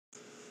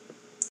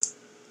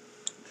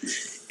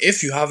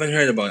If you haven't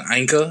heard about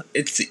Anchor,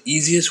 it's the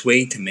easiest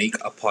way to make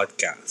a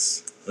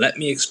podcast. Let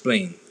me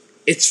explain.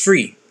 It's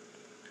free.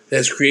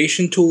 There's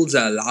creation tools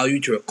that allow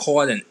you to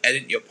record and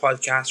edit your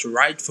podcast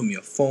right from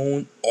your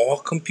phone or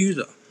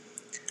computer.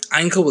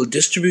 Anchor will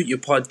distribute your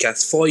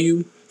podcast for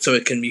you so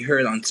it can be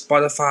heard on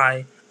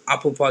Spotify,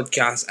 Apple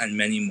Podcasts, and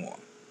many more.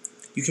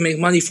 You can make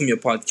money from your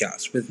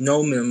podcast with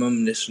no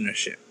minimum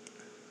listenership.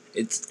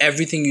 It's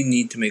everything you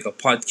need to make a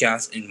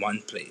podcast in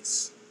one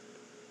place.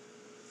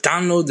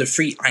 Download the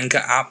free Anchor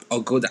app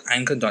or go to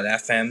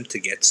anchor.fm to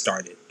get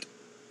started.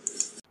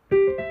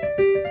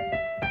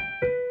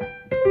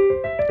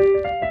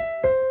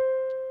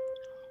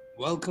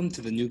 Welcome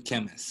to the new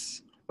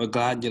Chemist. We're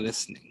glad you're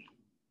listening.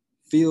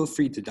 Feel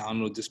free to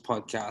download this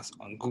podcast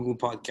on Google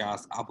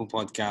Podcasts, Apple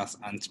Podcasts,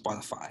 and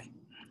Spotify.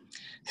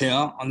 Here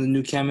on the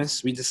new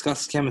Chemist, we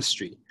discuss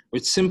chemistry,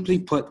 which simply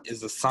put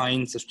is the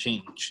science of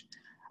change,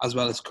 as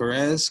well as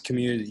careers,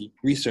 community,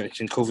 research,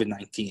 and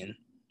COVID-19.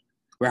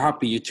 We're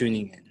happy you're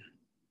tuning in.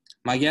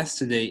 My guest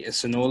today is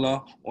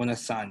Sonola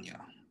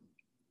Onasanya.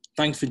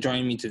 Thanks for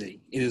joining me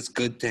today. It is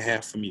good to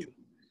hear from you.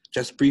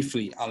 Just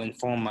briefly, I'll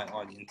inform my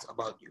audience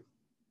about you.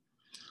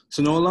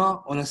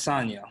 Sonola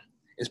Onasanya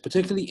is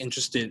particularly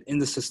interested in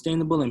the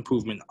sustainable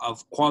improvement of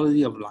the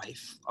quality of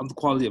life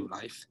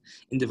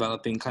in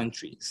developing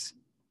countries.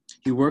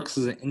 He works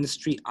as an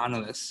industry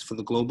analyst for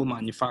the global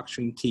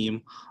manufacturing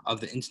team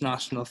of the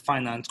International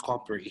Finance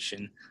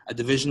Corporation, a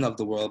division of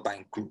the World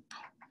Bank Group.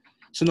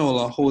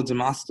 Sonola holds a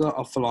Master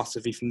of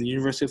Philosophy from the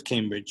University of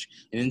Cambridge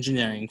in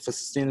Engineering for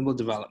Sustainable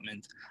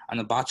Development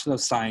and a Bachelor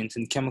of Science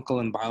in Chemical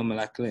and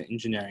Biomolecular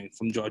Engineering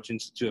from Georgia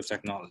Institute of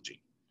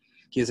Technology.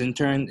 He has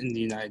interned in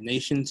the United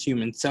Nations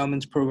Human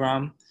Settlements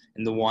Program,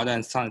 in the Water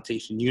and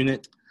Sanitation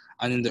Unit,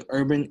 and in the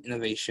Urban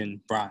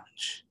Innovation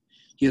Branch.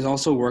 He has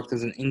also worked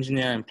as an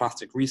engineer in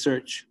plastic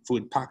research,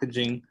 food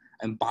packaging,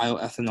 and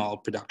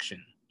bioethanol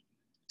production.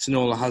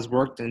 Sonola has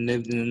worked and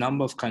lived in a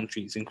number of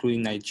countries,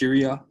 including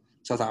Nigeria,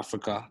 South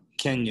Africa,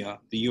 Kenya,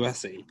 the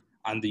USA,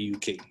 and the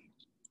UK.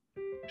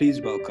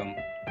 Please welcome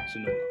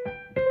Sonola.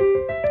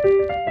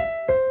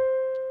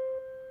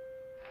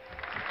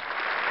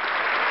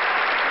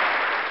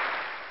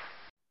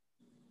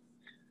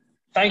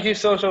 Thank you,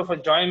 Social, for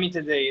joining me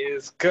today.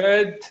 It's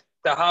good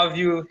to have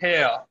you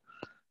here.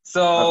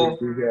 Happy to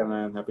be here,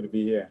 man. Happy to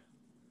be here.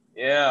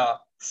 Yeah.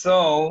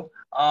 So,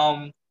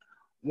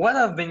 what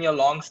have been your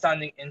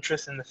long-standing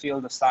interests in the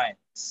field of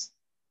science?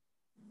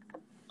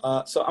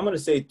 So I'm gonna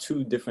say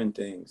two different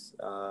things.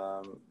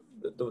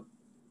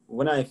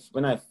 When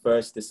I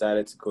first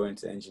decided to go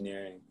into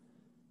engineering,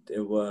 it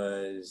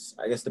was,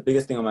 I guess, the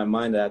biggest thing on my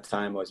mind at that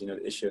time was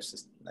the issue of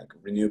like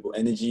renewable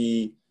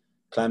energy,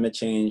 climate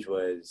change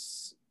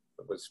was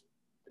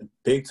a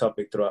big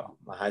topic throughout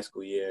my high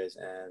school years,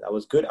 and I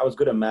was good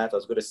at math. I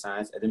was good at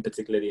science. I didn't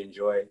particularly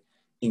enjoy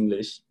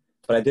English,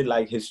 but I did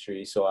like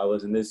history. So I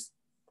was in this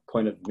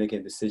point of making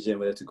a decision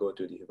whether to go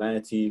through the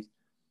humanities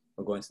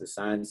or go into the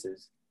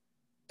sciences.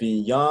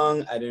 Being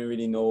young, I didn't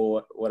really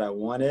know what I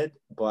wanted,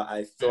 but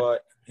I thought,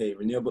 hey,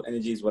 renewable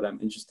energy is what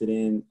I'm interested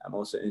in. I'm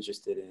also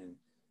interested in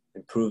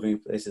improving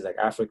places like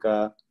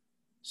Africa.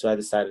 So I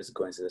decided to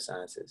go into the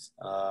sciences.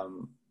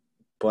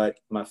 But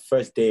my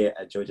first day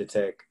at Georgia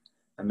Tech,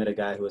 I met a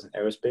guy who was in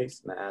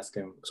aerospace, and I asked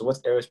him, so what's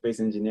aerospace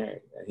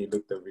engineering? And he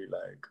looked at me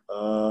like,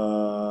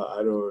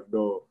 I don't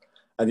know.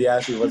 And he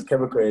asked me, what's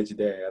chemical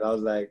engineering? And I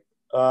was like,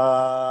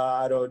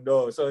 I don't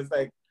know. So it's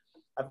like,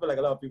 I feel like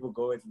a lot of people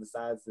go into the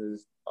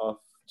sciences of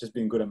just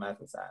being good at math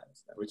and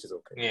science, which is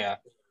okay. Yeah,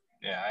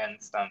 I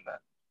understand that.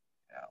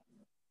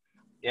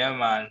 Yeah,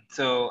 man.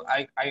 So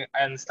I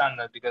understand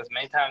that because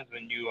many times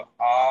when you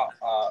are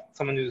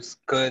someone who's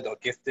good or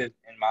gifted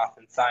in math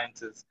and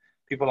sciences,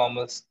 people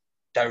almost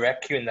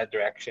direct you in that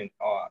direction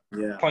or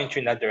point you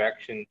in that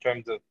direction in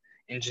terms of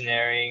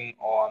engineering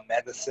or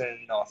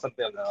medicine or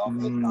something of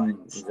those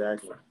lines.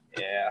 Exactly.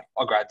 Yeah,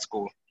 or grad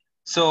school.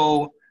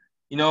 So,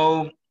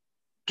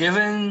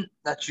 given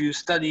that you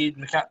studied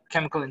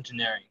chemical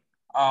engineering,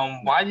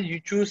 why did you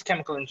choose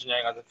chemical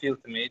engineering as a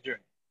field to major in?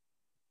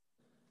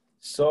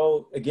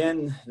 So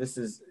again, this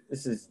is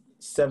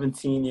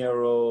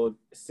 17-year-old,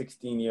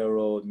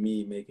 16-year-old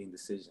me making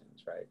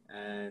decisions, right?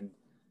 And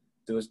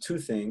there was two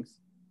things.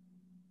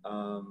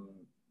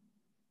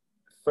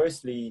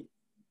 Firstly,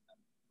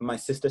 my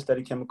sister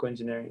studied chemical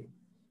engineering,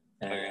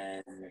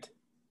 and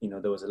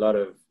there was a lot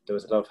of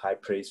high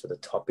praise for the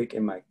topic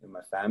in my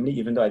family,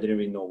 even though I didn't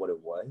really know what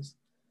it was.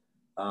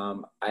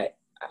 I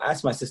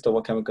asked my sister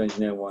what chemical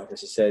engineering was, and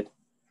she said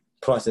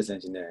process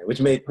engineering, which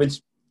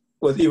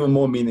was even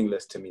more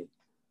meaningless to me.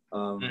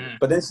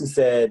 But then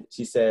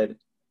she said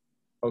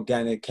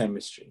organic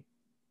chemistry.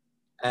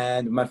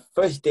 And my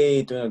first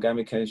day doing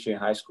organic chemistry in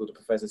high school, the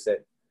professor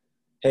said,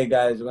 hey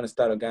guys, we're going to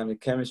start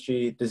organic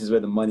chemistry. This is where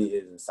the money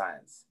is in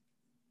science.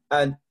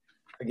 And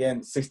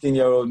again,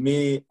 16-year-old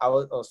me, I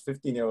was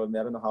 15-year-old me.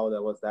 I don't know how old I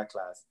was that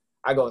class.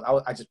 I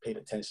just paid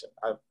attention.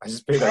 I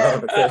just paid a lot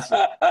of attention.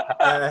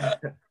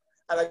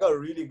 And I got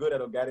really good at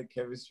organic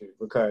chemistry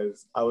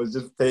because I was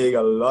just paying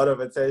a lot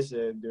of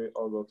attention during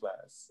Orgo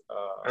class.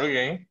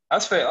 Okay,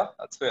 that's fair.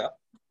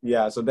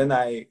 yeah, so then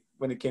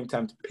when it came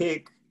time to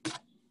pick,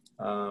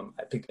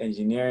 I picked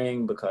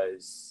engineering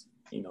because,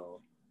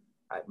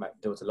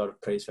 there was a lot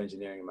of praise for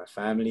engineering in my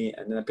family.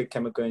 And then I picked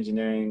chemical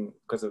engineering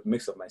because of a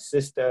mix of my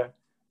sister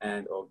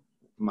and of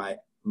my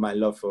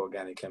love for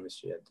organic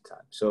chemistry at the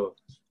time. So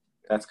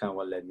that's kind of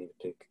what led me to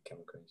pick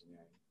chemical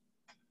engineering.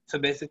 So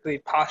basically,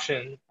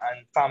 passion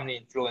and family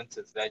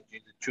influences led you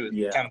to choose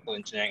Yeah. chemical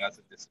engineering as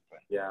a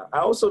discipline. Yeah. I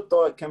also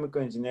thought chemical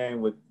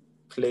engineering would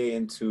play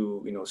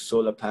into,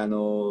 solar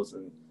panels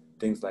and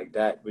things like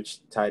that, which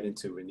tied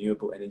into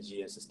renewable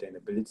energy and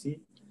sustainability.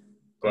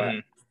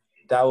 But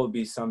that would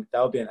be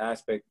an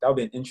aspect, that would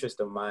be an interest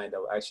of mine that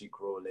will actually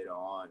grow later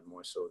on,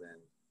 more so than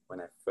when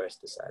I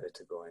first decided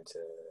to go into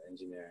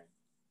engineering.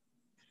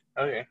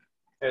 Okay.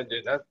 Yeah,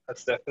 dude,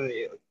 that's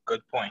definitely a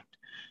good point.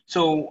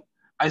 So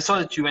I saw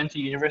that you went to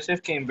University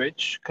of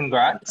Cambridge.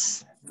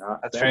 Congrats.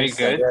 That's very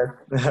Thanks, I good.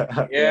 guess.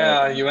 Yeah.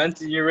 Yeah, you went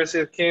to University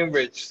of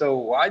Cambridge. So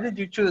why did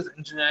you choose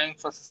engineering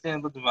for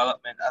sustainable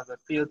development as a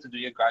field to do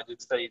your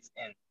graduate studies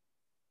in?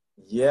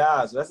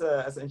 Yeah, so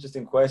that's an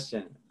interesting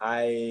question.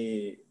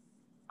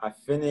 I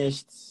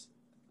finished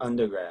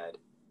undergrad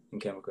in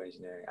chemical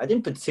engineering. I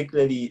didn't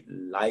particularly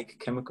like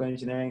chemical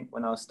engineering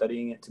when I was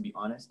studying it, to be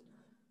honest.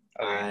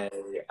 Okay.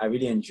 I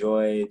really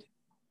enjoyed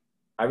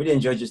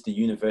just the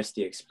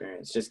university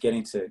experience, just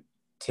getting to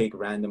take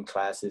random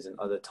classes and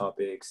other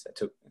topics. I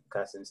took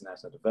classes in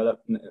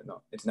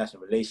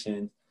international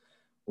relations,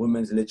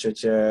 women's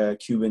literature,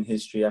 Cuban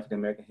history, African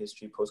American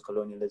history,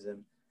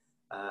 post-colonialism.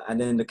 And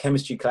then the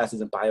chemistry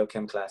classes and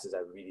biochem classes I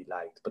really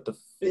liked. But the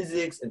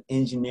physics and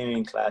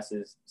engineering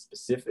classes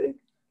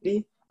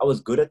specifically, I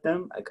was good at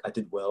them. I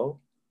did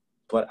well.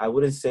 But I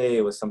wouldn't say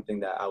it was something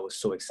that I was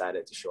so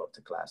excited to show up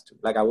to class to.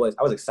 Like I was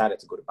excited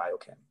to go to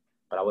biochem,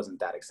 but I wasn't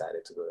that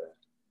excited to go to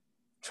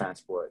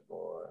transport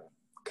or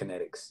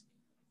kinetics.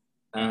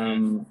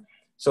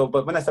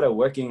 But when I started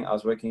working, I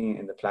was working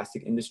in the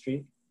plastic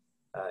industry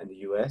in the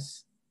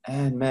US.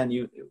 And man,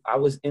 I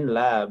was in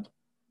lab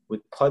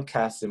with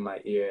podcasts in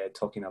my ear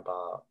talking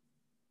about,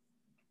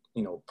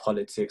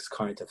 politics,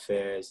 current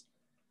affairs.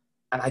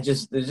 And it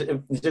just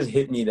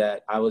hit me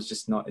that I was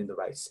just not in the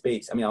right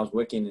space. I mean, I was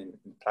working in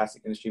the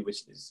plastic industry,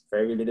 which is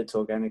very related to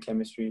organic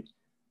chemistry,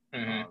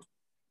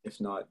 if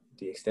not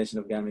the extension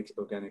of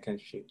organic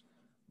chemistry.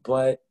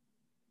 But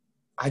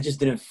I just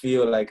didn't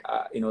feel like,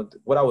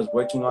 what I was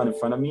working on in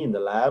front of me in the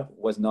lab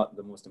was not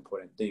the most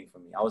important thing for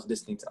me. I was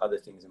listening to other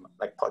things,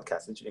 like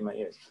podcasts, literally in my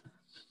ears.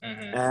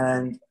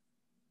 And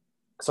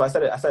so I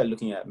started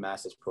looking at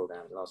master's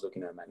programs, and I was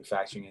looking at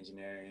manufacturing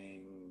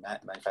engineering,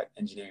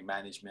 engineering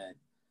management,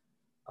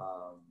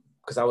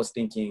 because I was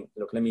thinking,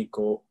 look, let me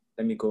go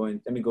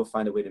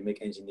find a way to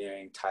make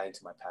engineering tie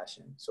into my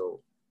passion.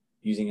 So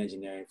using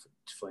engineering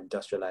for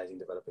industrializing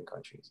developing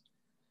countries.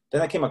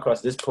 Then I came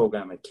across this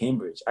program at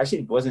Cambridge. I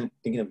actually wasn't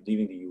thinking of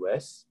leaving the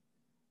US,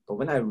 but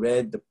when I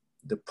read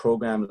the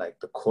program, like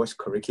the course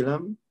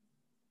curriculum,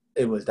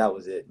 that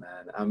was it,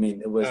 man. I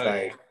mean, it was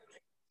like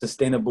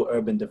sustainable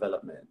urban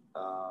development,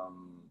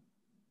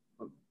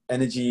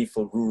 energy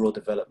for rural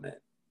development,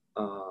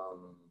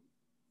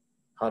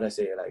 how do I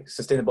say it? Like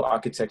sustainable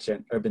architecture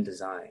and urban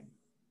design.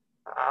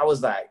 I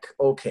was like,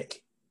 okay,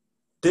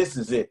 this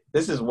is it.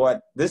 This is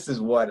what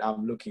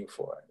I'm looking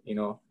for,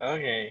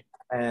 Okay.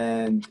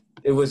 And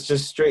it was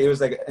just straight. It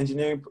was like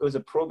engineering. It was a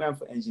program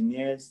for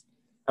engineers.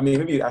 I mean,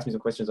 maybe you ask me some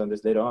questions on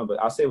this later on,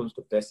 but I'll say it was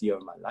the best year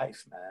of my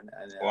life, man.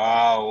 And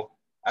wow,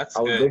 that's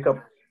I would good. wake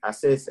up. I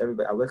say this to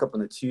everybody. I wake up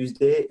on a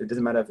Tuesday. It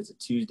doesn't matter if it's a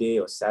Tuesday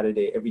or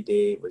Saturday. Every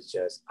day was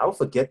just. I would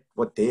forget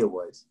what day it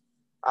was.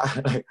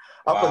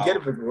 I'll forget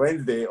if it's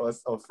Wednesday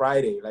or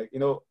Friday. Like,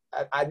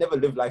 I never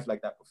lived life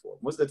like that before.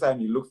 Most of the time,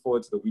 you look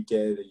forward to the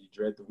weekend and you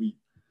dread the week.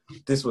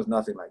 This was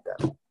nothing like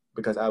that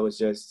because I was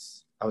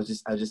just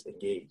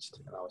engaged,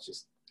 and I was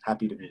just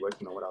happy to be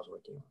working on what I was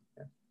working on.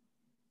 Yeah.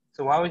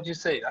 So why would you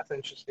say that's an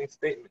interesting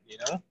statement?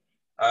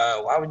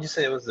 Why would you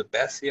say it was the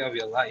best year of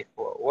your life?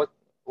 What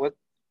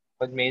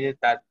made it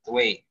that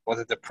way? Was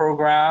it the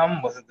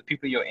program? Was it the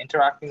people you're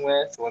interacting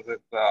with? Was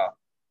it the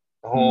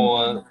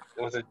whole?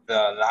 Was it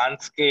the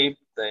landscape,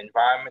 the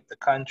environment, the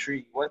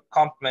country? What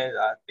complemented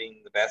that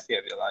being the best year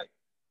of your life?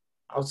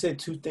 I would say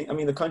two things. I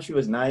mean, the country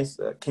was nice.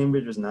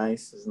 Cambridge was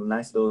nice. It's a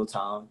nice little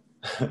town.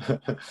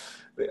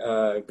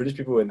 British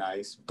people were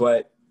nice,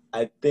 but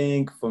I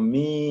think for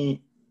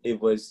me, it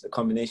was a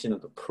combination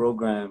of the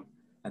program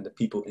and the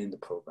people in the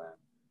program.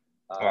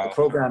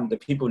 The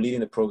people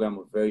leading the program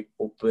were very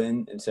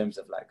open in terms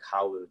of like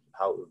how it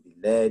would be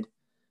led.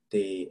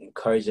 They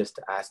encouraged us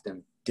to ask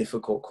them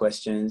difficult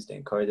questions. They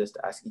encouraged us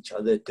to ask each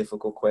other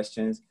difficult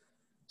questions.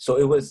 So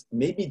it was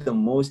maybe the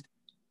most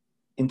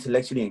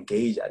intellectually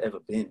engaged I'd ever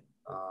been.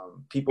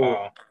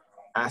 People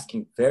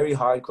asking very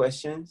hard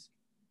questions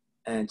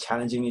and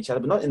challenging each other,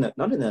 but not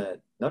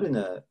in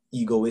a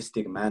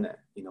egoistic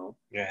manner.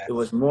 Yeah. It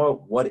was more,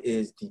 what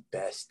is the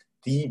best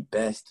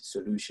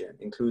solution,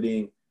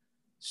 including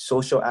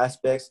social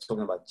aspects,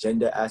 talking about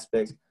gender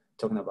aspects,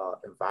 talking about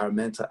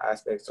environmental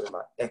aspects, talking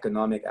about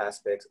economic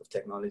aspects of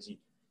technology,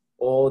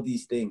 all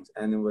these things.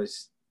 And it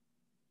was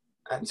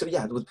And so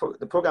yeah,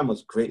 the program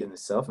was great in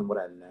itself and what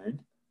I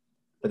learned.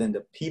 But then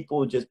the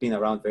people, just being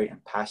around very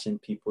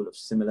impassioned people of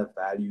similar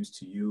values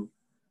to you,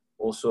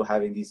 also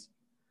having these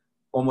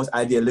almost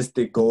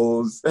idealistic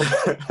goals.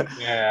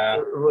 Yeah.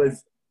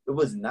 It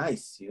was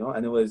nice, you know,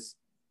 and it was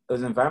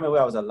an environment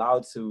where I was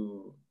allowed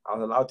to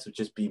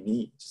just be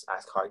me, just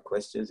ask hard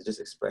questions, and just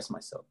express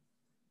myself.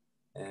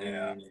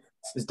 Yeah. And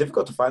it's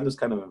difficult to find those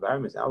kind of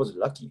environments. I was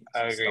lucky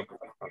I to agree. stumble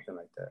on something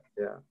like that.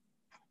 Yeah.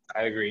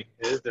 I agree.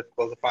 It is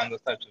difficult to find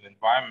those types of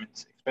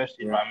environments,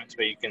 especially Yeah. environments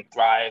where you can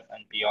thrive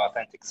and be your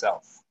authentic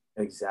self.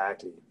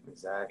 Exactly.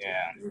 Yeah.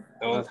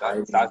 Not Those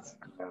hiding. that's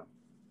Yeah.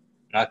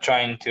 not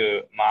trying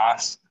to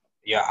mask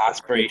your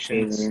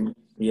aspirations,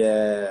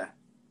 Yeah.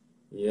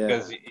 Yeah.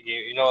 because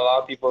you know a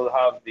lot of people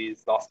have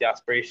these lofty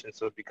aspirations,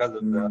 so because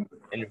of the Mm,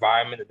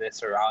 environment that they're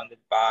surrounded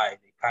by,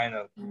 they kind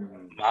of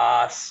mm.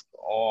 mask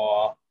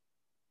or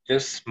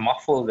just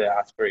muffle their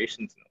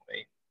aspirations in a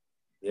way,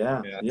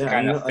 Yeah. to Yeah. And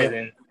kind you of know, fit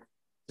in.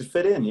 to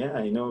fit in, yeah,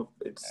 you know,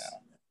 Yeah.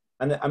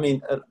 and I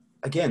mean,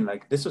 again,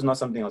 like this was not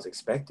something I was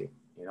expecting.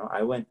 You know,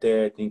 I went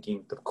there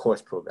thinking the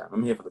course program.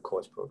 I'm here for the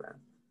course program,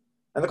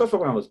 and the course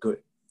program was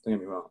good. Don't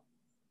get me wrong,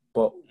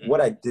 but what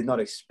I did not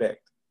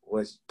expect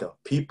was the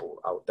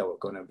people out that were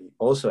going to be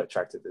also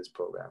attracted to this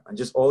program, and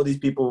just all these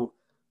people,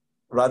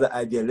 rather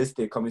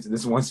idealistic, coming to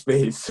this one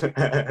space.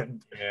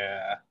 And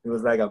Yeah. it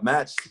was like a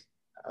match.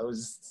 I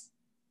was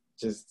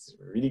just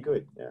really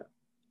good. Yeah.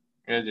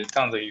 Good. It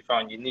sounds like you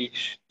found your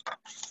niche.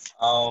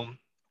 Um,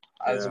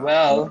 as Yeah. It's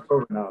well.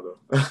 over now, though.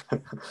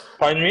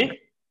 Pardon me?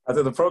 I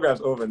said the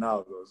program's over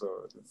now, though.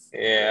 So yeah.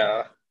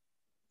 Yeah.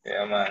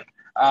 Yeah,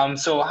 man.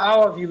 So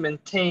how have you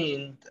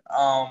maintained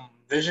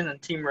vision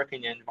and teamwork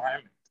in your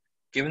environment?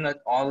 Given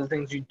that all the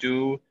things you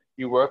do,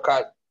 you work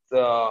at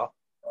the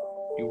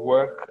you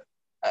work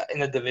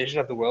in a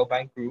division of the World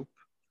Bank Group.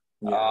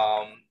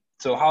 Yeah.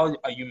 So how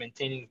are you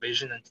maintaining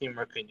vision and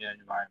teamwork in your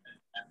environment?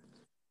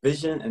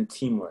 Vision and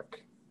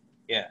teamwork.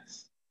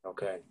 Yes.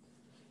 Okay.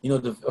 You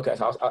know, okay,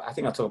 so I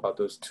think I'll talk about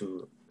those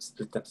two,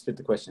 split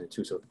the question in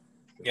two. So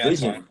Yeah,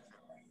 that's fine. vision.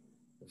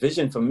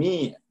 Vision for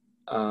me,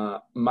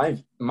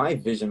 my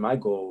vision, my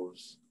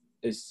goals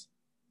is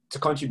to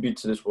contribute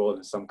to this world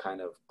in some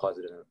kind of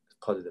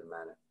positive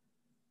manner.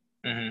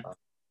 Mm-hmm.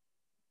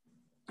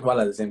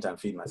 While at the same time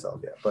feed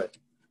myself, yeah. But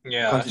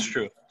Yeah, that's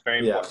true. It's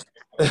very yeah.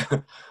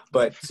 important.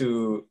 But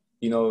to,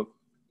 you know,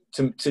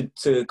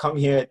 to come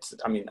here,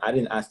 I mean, I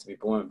didn't ask to be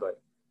born,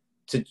 but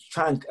to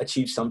try and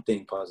achieve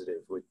something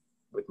positive with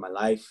my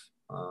life,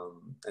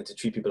 and to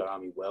treat people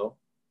around me well.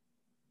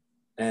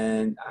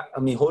 And I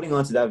mean, holding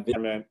on to that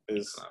vision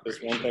is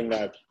one thing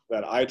that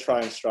I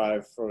try and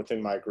strive for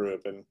within my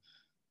group.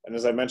 And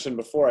as I mentioned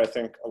before, I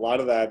think a lot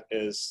of that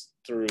is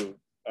through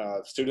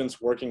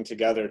students working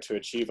together to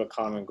achieve a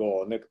common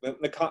goal. And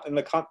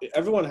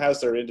everyone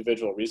has their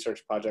individual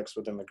research projects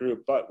within the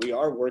group, but we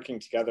are working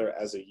together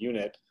as a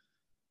unit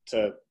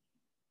to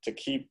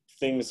keep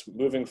things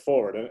moving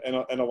forward. And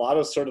a lot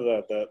of sort of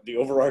the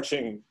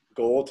overarching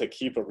goal to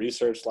keep a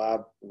research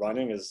lab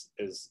running is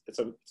it's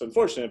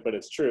unfortunate, but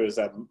it's true, is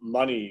that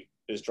money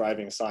is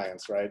driving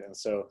science, right? And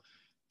so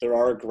there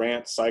are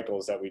grant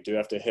cycles that we do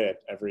have to hit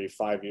every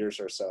 5 years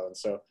or so. And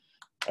so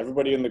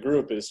everybody in the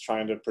group is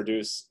trying to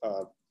produce,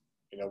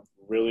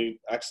 really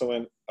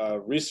excellent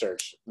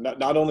research,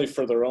 not only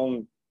for their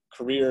own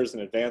careers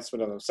and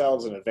advancement of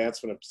themselves and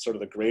advancement of sort of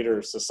the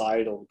greater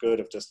societal good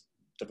of just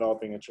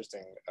developing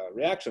interesting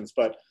reactions,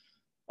 but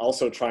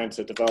also trying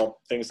to develop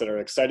things that are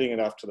exciting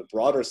enough to the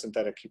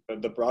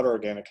broader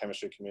organic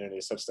chemistry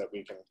community, such that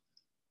we can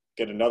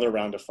get another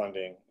round of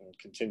funding and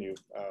continue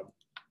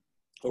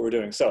what we're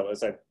doing. So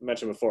as I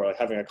mentioned before, like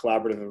having a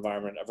collaborative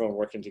environment, everyone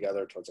working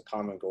together towards a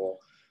common goal,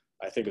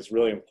 I think is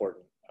really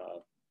important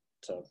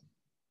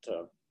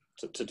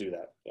to do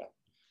that. Yeah.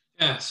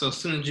 Yeah, so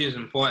synergy is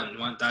important.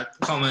 That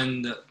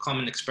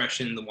common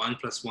expression, the 1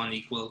 +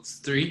 1 =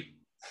 3.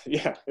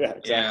 Yeah,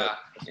 exactly.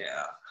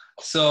 Yeah.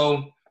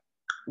 So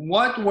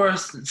what were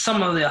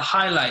some of the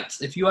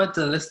highlights? If you had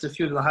to list a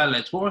few of the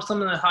highlights, what were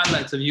some of the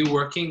highlights of you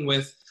working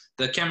with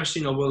the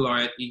Chemistry Nobel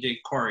laureate E.J.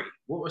 Corey?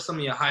 What were some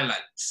of your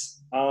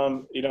highlights?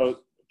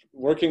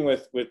 Working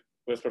with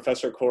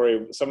Professor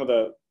Corey, some of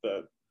the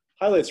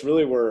highlights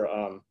really were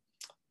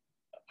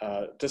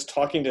just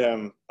talking to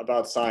him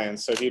about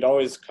science. So he'd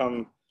always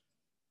come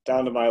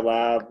down to my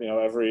lab,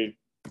 every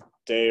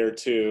day or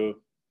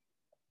two,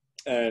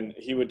 and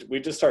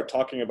we'd just start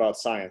talking about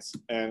science.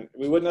 And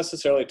we wouldn't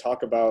necessarily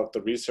talk about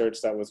the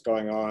research that was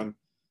going on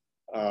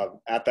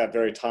at that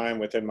very time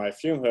within my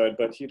fume hood,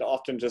 but he'd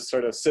often just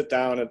sort of sit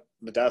down at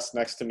the desk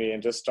next to me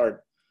and just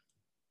start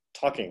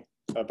talking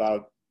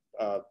about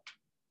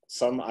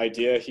some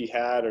idea he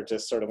had, or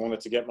just sort of wanted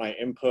to get my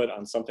input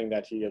on something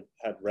that he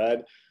had read.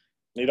 And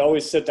he'd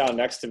always sit down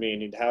next to me,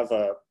 and he'd have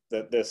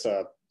this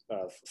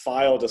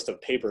file just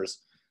of papers,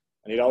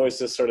 and he'd always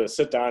just sort of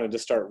sit down and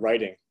just start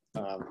writing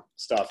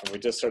stuff, and we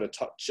just sort of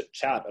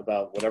chat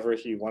about whatever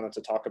he wanted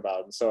to talk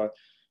about. And so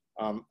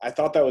I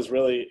thought that was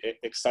really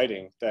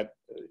exciting, that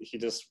he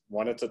just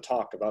wanted to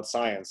talk about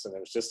science, and it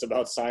was just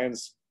about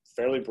science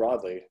fairly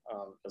broadly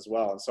as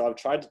well. And so I've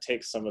tried to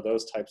take some of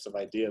those types of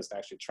ideas and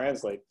actually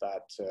translate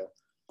that to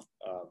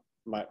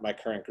my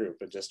current group,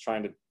 and just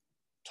trying to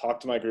talk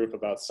to my group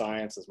about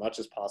science as much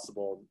as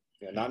possible,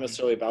 not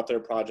necessarily about their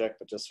project,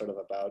 but just sort of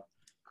about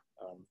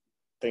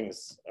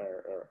things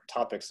or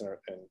topics in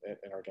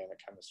organic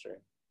chemistry.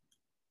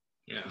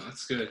 Yeah,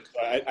 that's good. So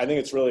I think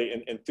it's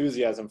really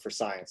enthusiasm for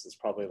science is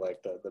probably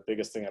like the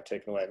biggest thing I've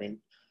taken away. I mean,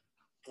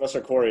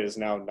 Professor Corey is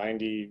now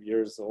 90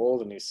 years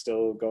old and he's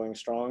still going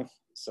strong.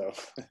 So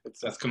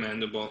that's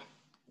commendable.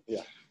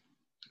 Yeah.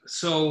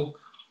 So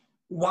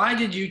why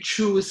did you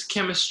choose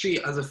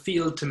chemistry as a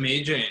field to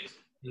major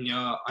in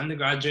your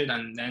undergraduate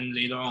and then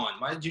later on?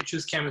 Why did you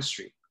choose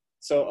chemistry?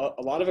 So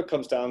a lot of it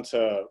comes down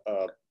to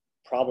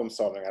problem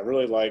solving. I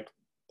really like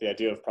the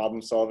idea of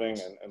problem solving,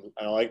 and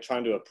I like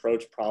trying to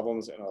approach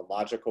problems in a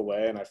logical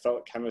way. And I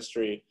felt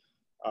chemistry,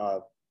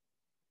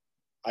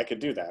 I could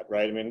do that,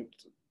 right? I mean,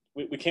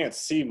 we can't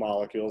see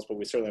molecules, but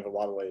we certainly have a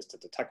lot of ways to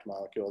detect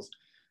molecules.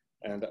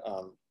 And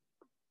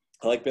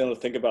I like being able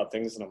to think about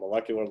things on a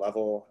molecular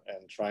level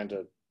and trying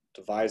to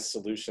devise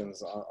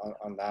solutions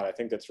on that. I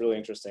think that's really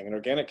interesting. And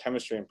organic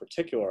chemistry in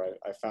particular,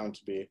 I found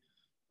to be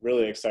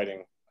really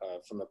exciting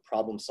from the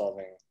problem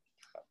solving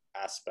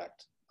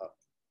aspect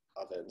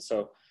of it. And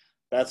so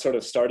that sort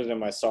of started in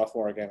my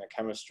sophomore organic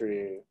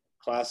chemistry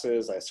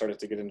classes. I started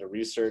to get into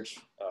research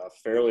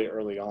fairly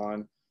early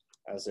on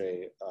as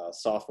a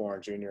sophomore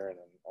and junior, and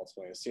then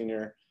ultimately a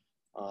senior.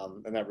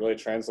 And that really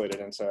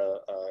translated into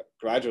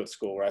graduate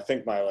school, where I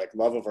think my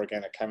love of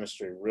organic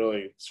chemistry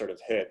really sort of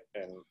hit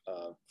in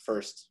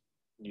first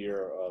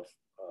year of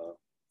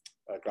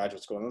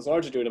graduate school. And it was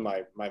largely due to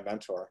my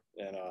mentor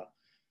in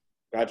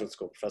graduate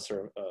school,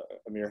 Professor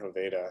Amir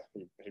Hoveda.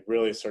 He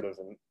really sort of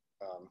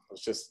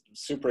was just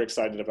super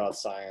excited about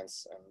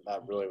science, and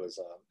that really was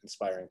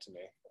inspiring to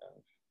me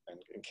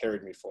and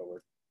carried me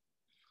forward.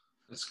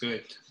 That's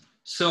good.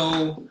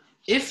 So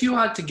if you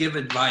had to give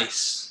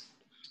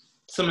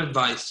some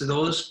advice to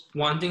those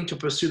wanting to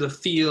pursue the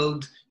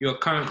field you're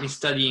currently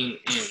studying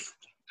in,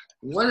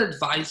 what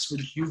advice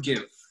would you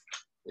give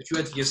if you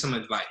had to give some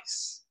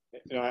advice?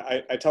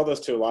 I tell this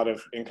to a lot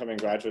of incoming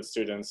graduate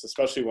students,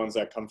 especially ones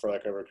that come for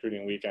a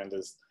recruiting weekend,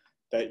 is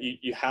that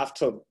you have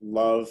to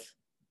love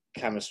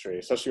chemistry,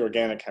 especially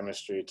organic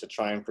chemistry, to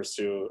try and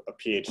pursue a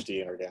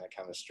PhD in organic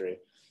chemistry.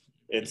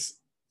 It's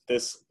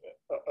this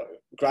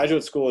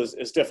graduate school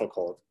is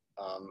difficult.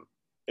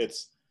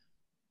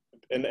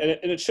 And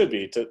it should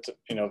be to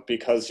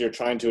because you're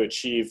trying to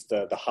achieve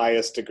the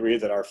highest degree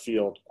that our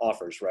field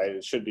offers, right?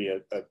 It should be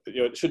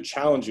it should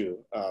challenge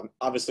you,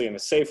 obviously in a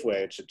safe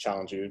way. It should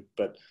challenge you,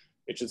 but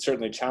it should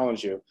certainly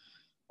challenge you.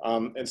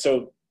 And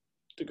so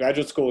the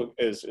graduate school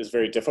is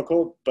very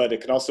difficult, but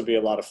it can also be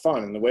a lot of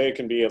fun. And the way it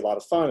can be a lot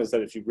of fun is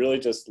that if you really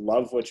just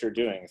love what you're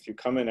doing, if you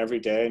come in every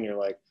day and you're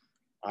like,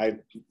 I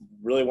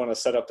really want to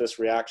set up this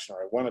reaction,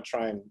 or I want to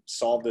try and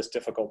solve this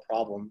difficult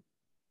problem,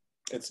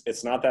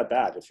 it's not that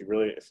bad if you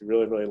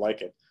really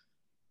like it.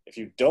 If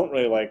you don't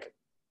really like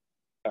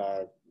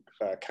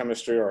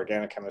chemistry or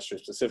organic chemistry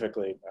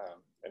specifically,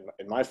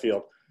 in my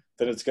field,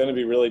 then it's going to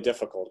be really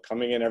difficult.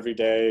 Coming in every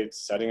day,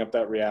 setting up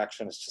that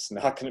reaction, it's just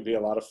not going to be a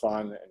lot of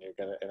fun,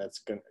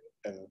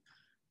 and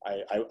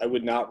I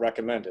would not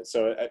recommend it.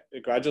 So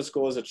graduate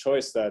school is a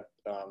choice that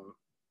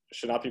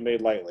should not be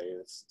made lightly.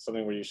 It's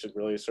something where you should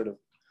really sort of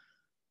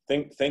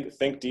think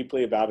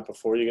deeply about it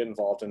before you get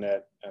involved in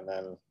it, and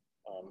then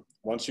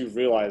once you've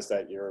realized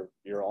that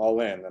you're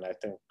all in, then I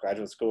think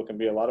graduate school can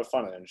be a lot of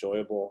fun and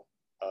enjoyable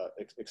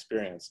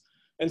experience.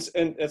 And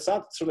it's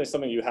not certainly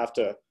something you have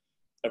to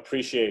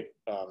appreciate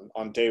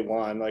on day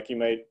one. Like, you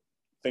might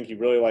think you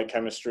really like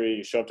chemistry,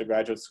 you show up to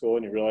graduate school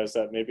and you realize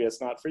that maybe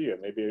it's not for you.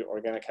 Maybe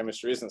organic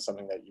chemistry isn't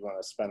something that you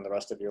want to spend the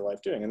rest of your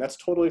life doing. And that's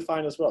totally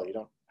fine as well. You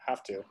don't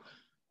have to.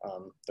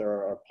 There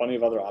are plenty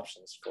of other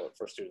options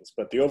for students,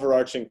 but the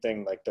overarching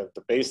thing, the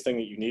base thing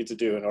that you need to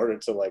do in order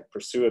to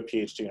pursue a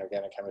PhD in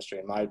organic chemistry,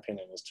 in my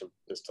opinion, is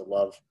to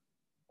love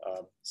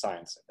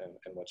science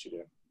and what you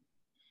do.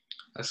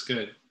 That's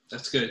good.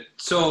 That's good.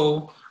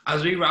 So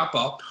as we wrap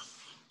up,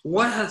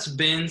 what has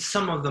been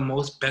some of the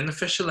most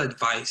beneficial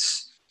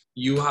advice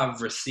you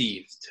have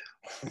received?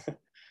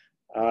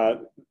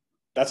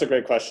 That's a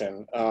great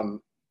question.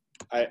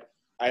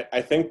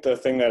 I think the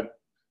thing that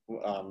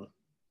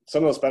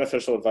some of the most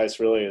beneficial advice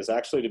really is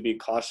actually to be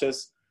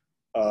cautious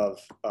of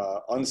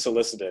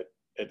unsolicited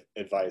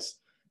advice.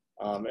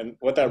 And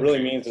what that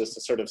really means is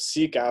to sort of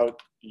seek out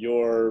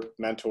your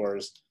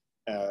mentors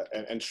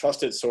and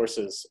trusted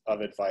sources of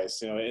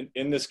advice.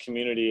 In this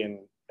community, and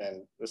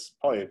this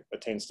probably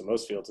attains to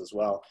most fields as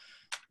well,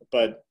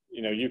 but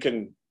you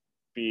can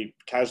be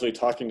casually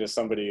talking to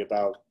somebody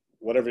about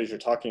whatever it is you're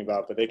talking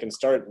about, but they can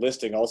start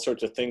listing all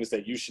sorts of things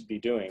that you should be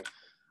doing.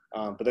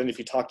 But then if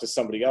you talk to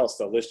somebody else,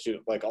 they'll list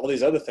you all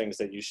these other things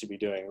that you should be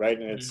doing, right?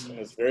 And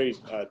it's very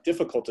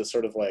difficult to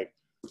sort of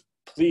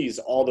please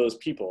all those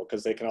people,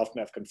 because they can often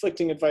have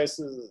conflicting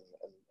advices,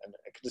 and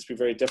it can just be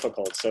very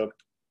difficult. So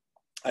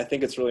I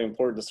think it's really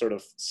important to sort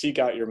of seek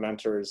out your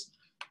mentors,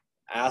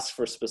 ask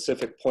for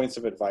specific points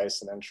of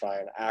advice and then try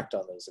and act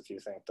on those if you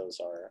think those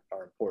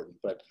are important.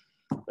 But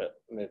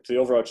the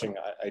overarching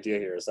idea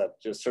here is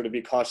that just sort of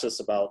be cautious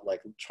about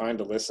like trying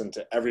to listen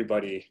to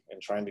everybody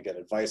and trying to get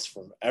advice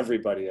from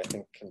everybody, I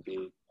think can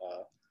be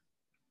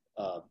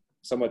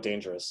somewhat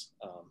dangerous,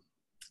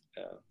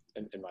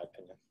 in my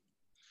opinion.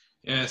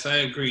 Yes, I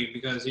agree,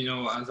 because, you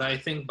know, as I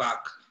think back,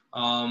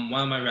 one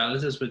of my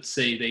relatives would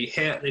say they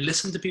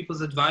listen to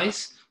people's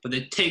advice, but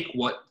they take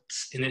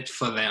what's in it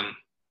for them.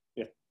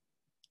 Yeah.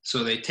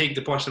 So they take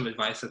the portion of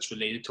advice that's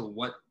related to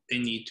what they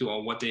need to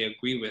or what they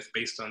agree with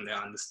based on their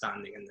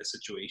understanding and their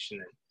situation.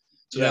 And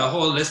so there are a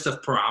whole list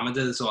of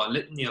parameters or a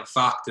litany of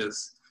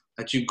factors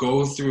that you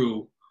go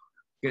through.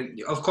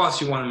 Of course,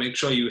 you want to make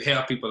sure you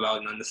hear people out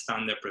and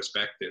understand their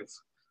perspective,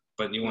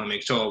 but you want to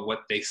make sure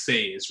what they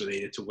say is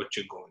related to what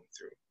you're going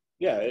through.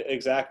 Yeah,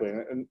 exactly.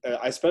 And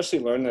I especially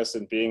learned this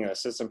in being an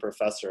assistant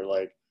professor.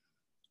 Like,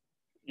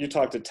 you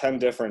talk to 10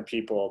 different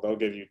people, they'll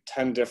give you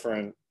 10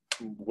 different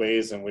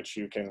ways in which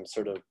you can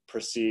sort of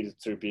proceed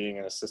through being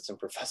an assistant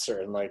professor.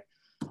 And like,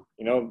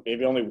 you know,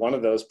 maybe only one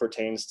of those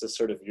pertains to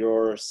sort of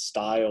your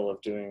style of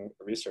doing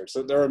research.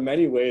 So there are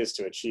many ways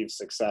to achieve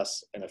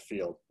success in a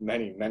field,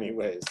 many, many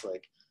ways.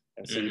 Like,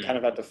 and so you kind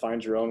of have to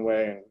find your own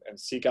way and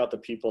seek out the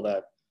people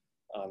that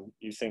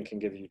you think can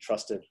give you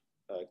trusted,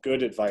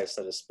 good advice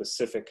that is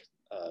specific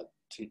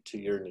to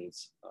your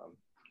needs.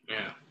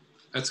 Yeah,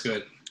 that's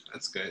good.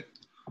 That's good.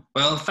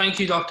 Well, thank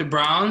you, Dr.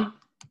 Brown.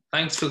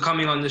 Thanks for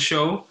coming on the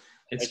show.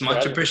 It's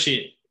much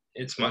appreciated.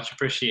 It's much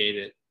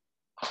appreciated.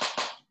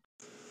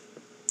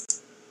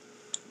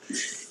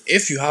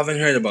 If you haven't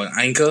heard about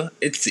Anchor,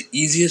 it's the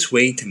easiest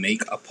way to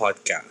make a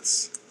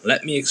podcast.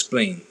 Let me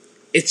explain.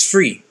 It's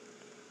free.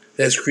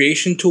 There's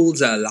creation tools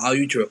that allow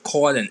you to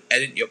record and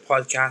edit your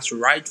podcast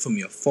right from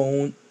your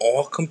phone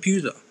or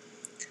computer.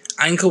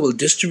 Anchor will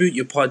distribute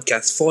your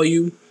podcast for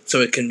you so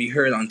it can be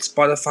heard on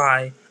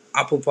Spotify,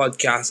 Apple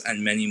Podcasts,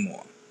 and many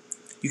more.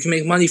 You can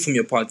make money from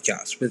your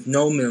podcast with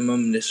no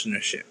minimum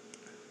listenership.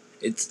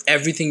 It's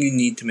everything you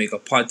need to make a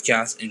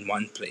podcast in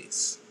one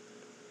place.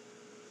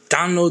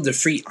 Download the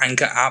free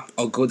Anchor app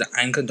or go to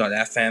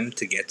anchor.fm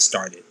to get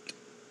started.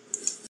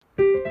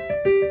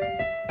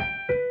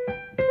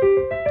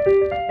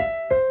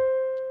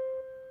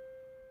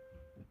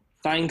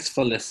 Thanks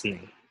for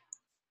listening.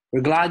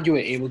 We're glad you were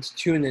able to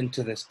tune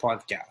into this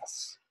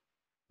podcast.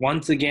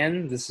 Once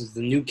again, this is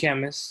The New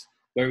Chemist,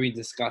 where we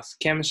discuss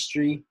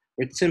chemistry,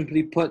 which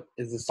simply put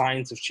is the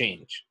science of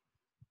change,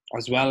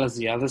 as well as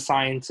the other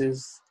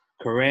sciences,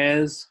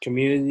 careers,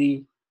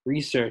 community,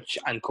 research,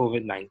 and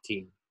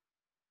COVID-19.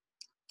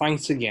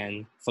 Thanks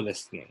again for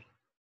listening.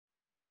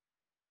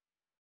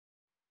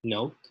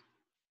 Note,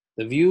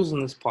 the views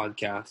on this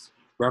podcast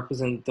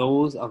represent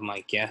those of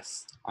my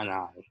guests and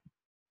I.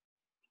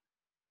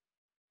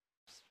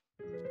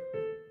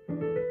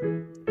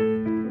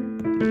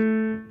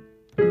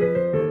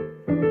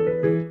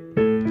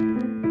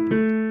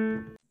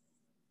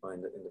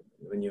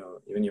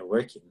 When you're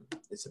working,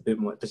 it's a bit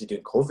more, especially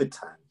during COVID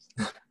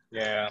times.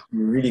 Yeah.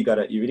 You really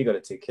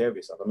gotta take care of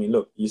yourself. I mean,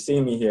 look, you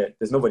see me here.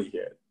 There's nobody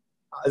here.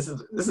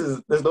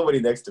 There's nobody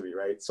next to me,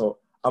 right? So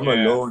I'm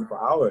alone for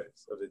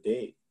hours of the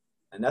day,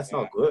 and that's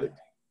not good.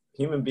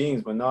 Human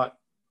beings, we're not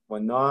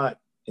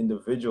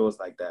individuals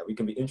like that. We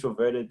can be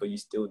introverted, but you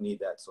still need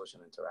that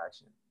social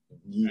interaction. You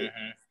need it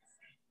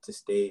to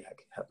stay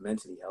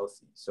mentally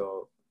healthy.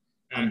 So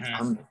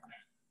I'm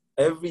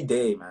every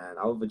day, man,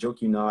 I would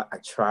joke you not, I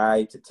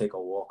try to take a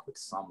walk with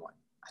someone.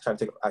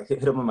 I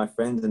hit up with my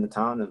friends in the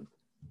town and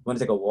want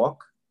to take a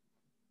walk.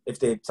 If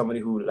they're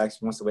somebody who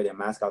wants to wear their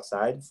mask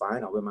outside,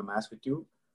 fine, I'll wear my mask with you.